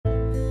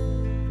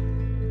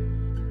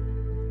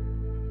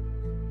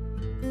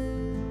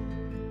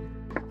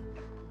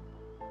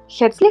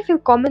Herzlich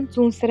willkommen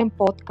zu unserem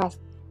Podcast.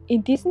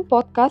 In diesem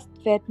Podcast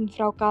werden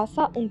Frau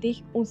Casa und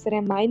ich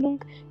unsere Meinung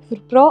für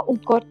Pro-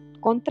 und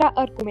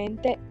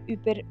Kontra-Argumente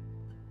über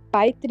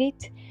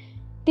Beitritt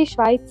der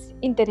Schweiz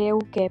in der EU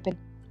geben.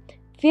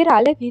 Wir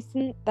alle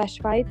wissen, dass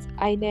Schweiz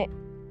ein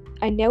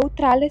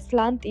neutrales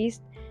Land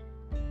ist.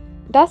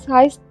 Das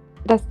heißt,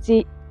 dass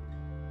sie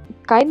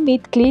kein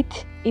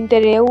Mitglied in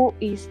der EU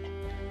ist,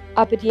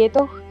 aber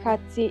jedoch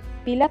hat sie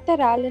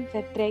bilaterale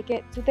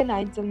Verträge zu den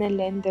einzelnen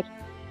Ländern.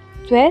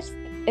 Zuerst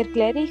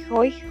erkläre ich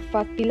euch,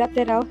 was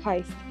bilateral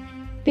heißt.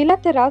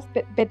 Bilateral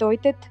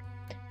bedeutet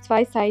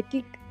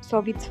zweiseitig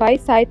sowie zwei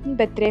Seiten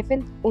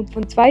betreffend und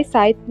von zwei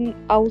Seiten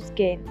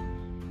ausgehend.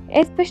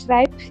 Es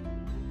beschreibt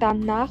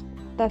danach,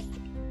 dass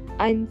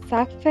ein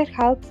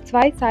Sachverhalt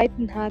zwei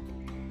Seiten hat.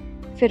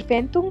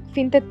 Verwendung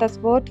findet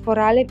das Wort vor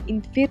allem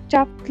in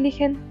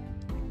wirtschaftlichen,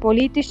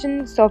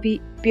 politischen sowie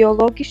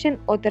biologischen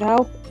oder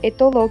auch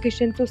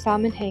ethologischen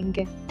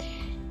Zusammenhängen.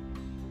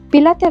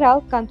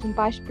 Bilateral kann zum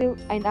Beispiel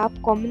ein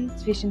Abkommen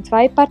zwischen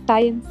zwei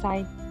Parteien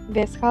sein,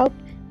 weshalb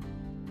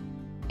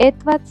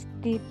etwa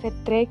die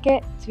Verträge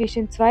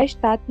zwischen zwei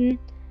Staaten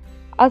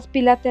als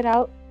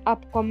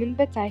Bilateralabkommen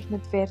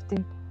bezeichnet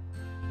werden.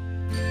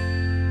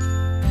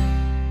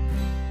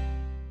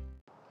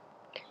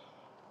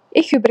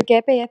 Ich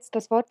übergebe jetzt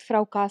das Wort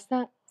Frau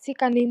Casa. Sie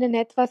kann Ihnen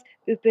etwas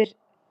über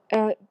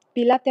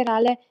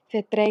bilaterale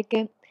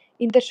Verträge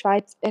in der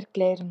Schweiz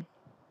erklären.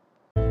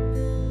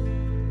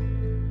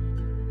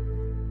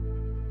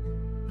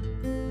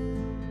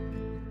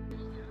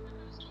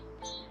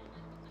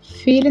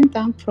 Vielen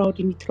Dank, Frau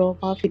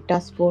Dimitrova, für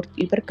das Wort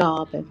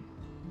Übergabe.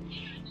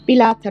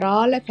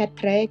 Bilaterale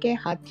Verträge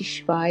hat die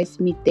Schweiz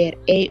mit der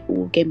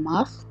EU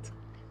gemacht,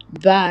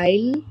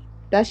 weil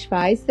das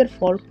Schweizer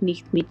Volk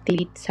nicht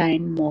Mitglied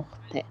sein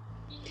mochte.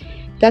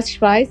 Das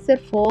Schweizer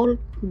Volk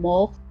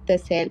mochte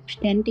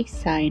selbstständig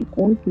sein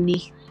und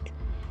nicht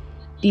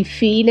die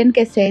vielen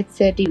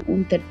Gesetze, die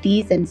unter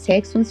diesen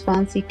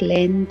 26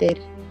 Ländern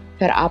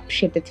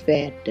verabschiedet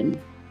werden.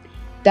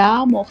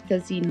 Da mochte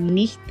sie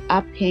nicht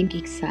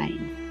abhängig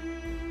sein.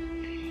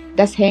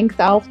 Das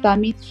hängt auch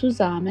damit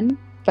zusammen,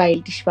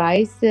 weil die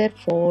Schweizer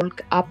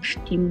Volk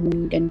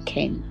Abstimmungen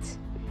kennt.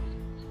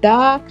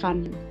 Da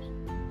kann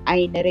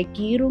eine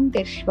Regierung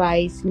der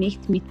Schweiz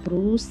nicht mit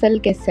Brüssel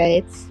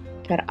Gesetz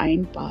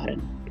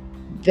vereinbaren,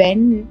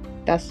 wenn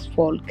das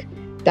Volk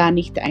da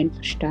nicht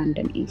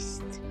einverstanden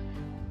ist.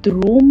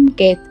 Drum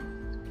geht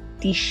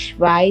die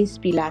Schweiz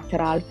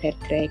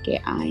Bilateralverträge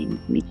ein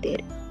mit der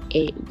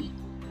EU.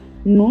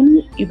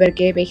 Nun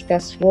übergebe ich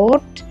das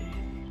Wort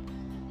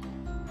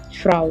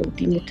Frau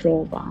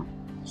Dimitrova.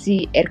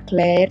 Sie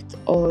erklärt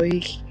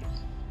euch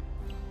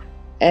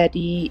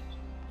die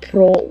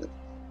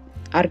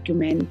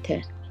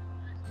Pro-Argumente.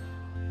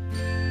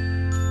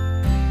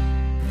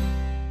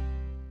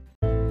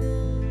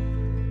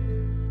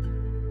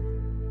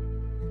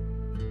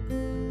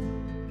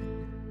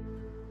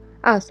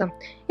 Also,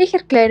 ich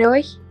erkläre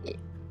euch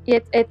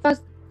jetzt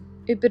etwas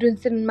über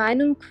unsere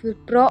Meinung für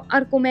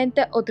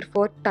Pro-Argumente oder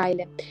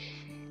Vorteile.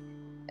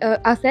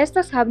 Als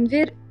erstes haben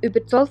wir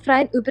über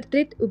zollfreien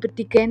Übertritt über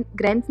die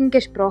Grenzen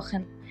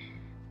gesprochen.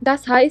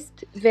 Das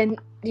heißt, wenn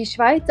die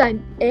Schweiz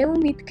ein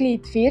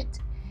EU-Mitglied wird,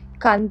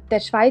 kann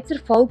der Schweizer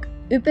Volk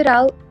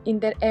überall in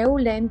der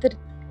EU-Länder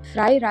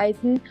frei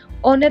reisen,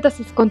 ohne dass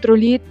es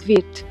kontrolliert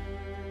wird.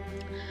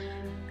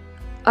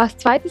 Als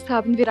zweites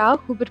haben wir auch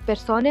über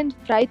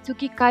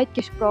Personenfreizügigkeit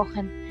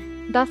gesprochen.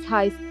 Das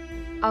heißt,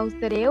 aus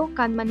der EU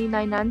kann man in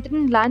ein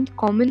anderes Land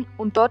kommen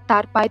und dort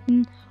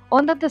arbeiten,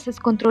 ohne dass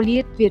es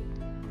kontrolliert wird.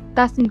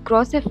 Das sind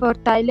große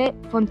Vorteile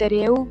von der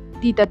EU,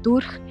 die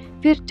dadurch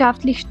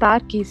wirtschaftlich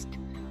stark ist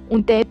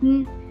und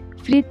eben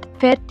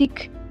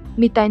friedfertig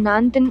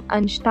miteinander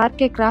eine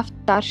starke Kraft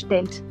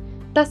darstellt.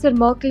 Das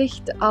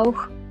ermöglicht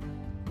auch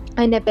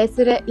eine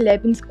bessere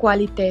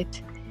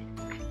Lebensqualität.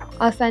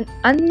 Als einen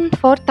anderen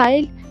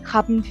Vorteil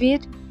haben wir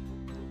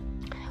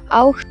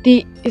auch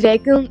die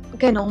Regeln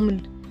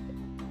genommen.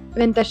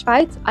 Wenn der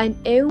Schweiz ein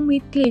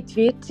EU-Mitglied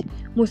wird,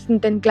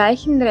 müssen die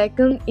gleichen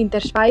Regeln in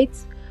der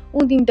Schweiz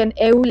und in den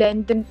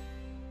EU-Ländern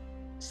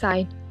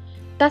sein.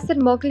 Das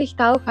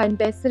ermöglicht auch eine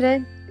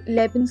bessere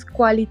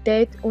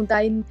Lebensqualität und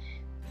ein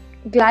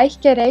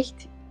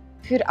gleichgerecht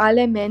für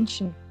alle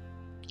Menschen.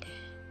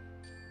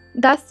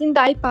 Das sind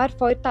ein paar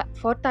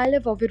Vorteile,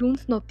 wo wir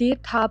uns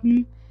notiert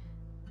haben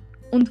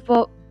und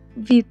wo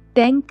wir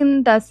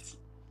denken, dass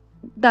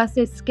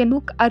es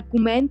genug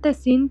Argumente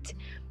sind,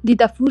 die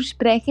dafür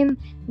sprechen,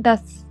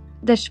 dass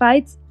die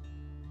Schweiz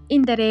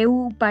in der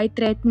EU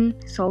beitreten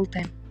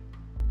sollte.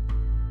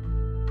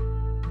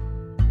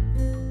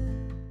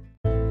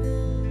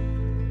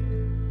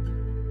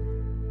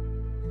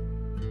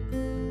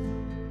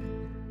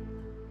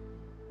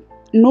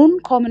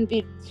 Nun kommen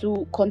wir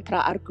zu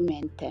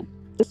Kontraargumente.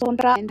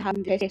 Besonders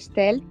haben wir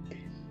festgestellt,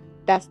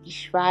 dass die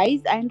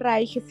Schweiz ein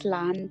reiches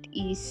Land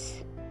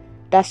ist.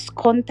 Das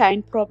konnte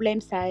ein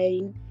Problem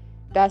sein.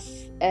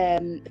 Das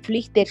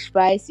Pflicht der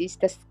Schweiz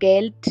ist, das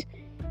Geld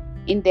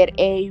in der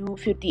EU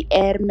für die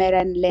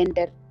ärmeren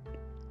Länder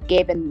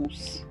geben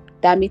muss.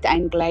 damit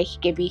ein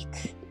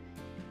Gleichgewicht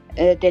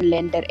den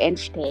Ländern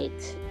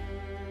entsteht.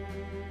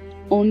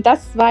 Und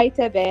das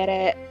Zweite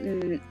wäre,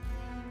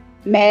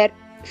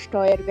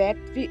 Mehrwertsteuerwert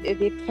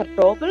wird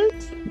verdoppelt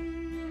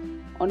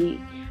und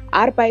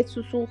Arbeit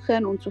zu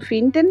suchen und zu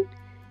finden.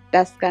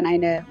 Das kann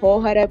eine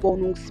höhere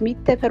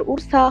Wohnungsmiete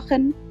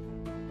verursachen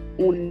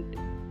und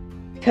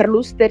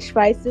Verlust der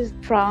Schweizer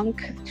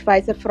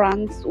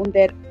Francs und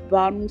der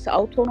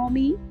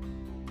Wohnungsautonomie.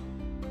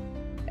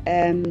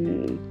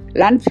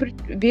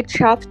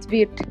 Landwirtschaft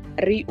wird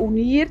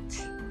ruiniert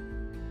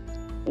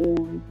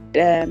und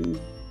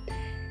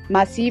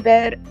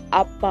massiver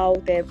Abbau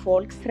der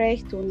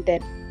Volksrechte und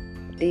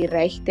die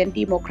rechten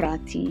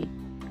Demokratie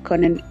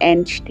können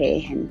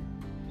entstehen.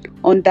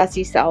 Und das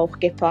ist auch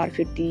Gefahr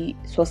für die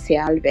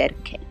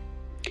Sozialwerke.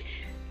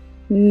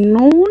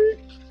 Nun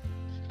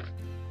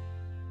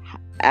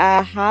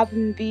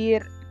haben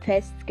wir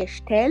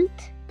festgestellt,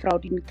 Frau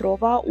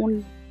Dimitrova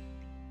und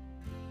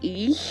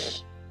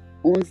ich,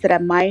 unsere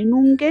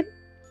Meinungen,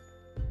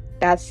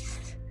 dass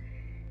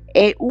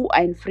EU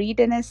ein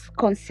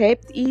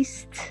Friedenskonzept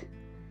ist,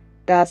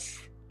 das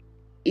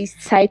es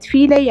seit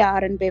vielen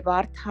Jahren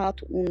bewahrt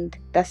hat und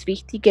das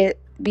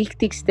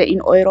Wichtigste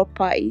in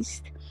Europa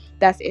ist,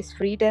 dass es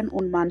Frieden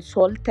und man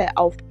sollte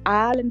auf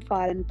allen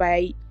Fällen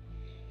bei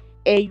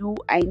EU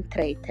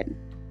eintreten.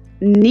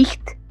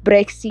 Nicht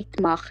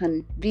Brexit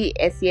machen, wie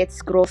es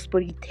jetzt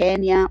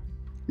Großbritannien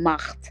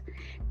macht.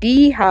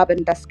 Die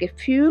haben das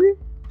Gefühl,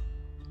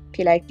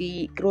 vielleicht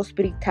die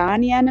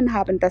Großbritannier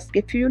haben das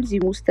Gefühl,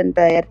 sie mussten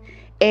der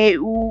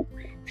EU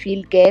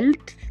viel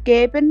Geld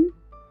geben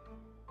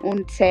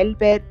und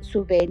selber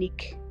zu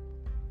wenig.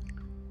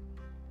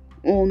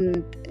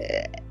 Und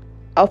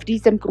auf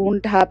diesem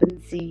Grund haben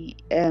sie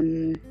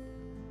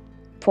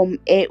vom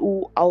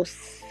EU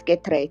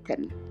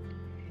ausgetreten.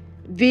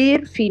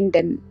 Wir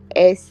finden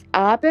es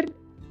aber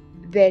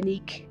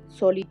wenig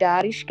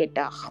solidarisch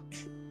gedacht.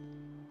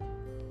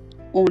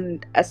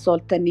 Und es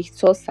sollte nicht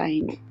so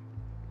sein.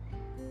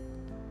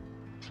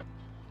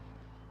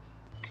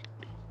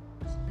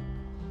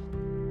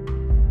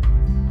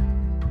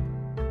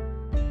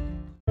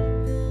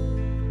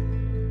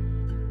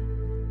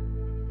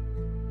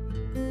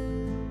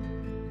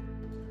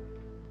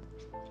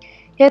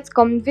 Jetzt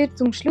kommen wir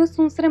zum Schluss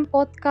unseres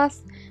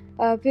Podcasts.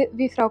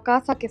 Wie Frau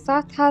Casa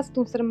gesagt hat,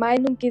 unsere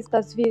Meinung ist,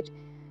 dass wir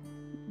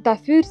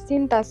dafür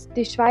sind, dass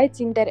die Schweiz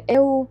in der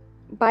EU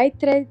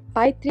beitritt.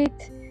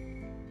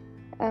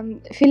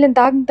 Vielen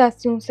Dank, dass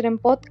Sie unserem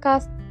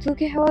Podcast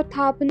zugehört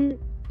haben.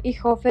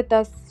 Ich hoffe,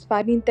 das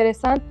war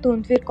interessant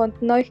und wir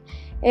konnten euch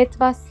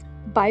etwas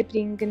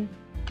beibringen.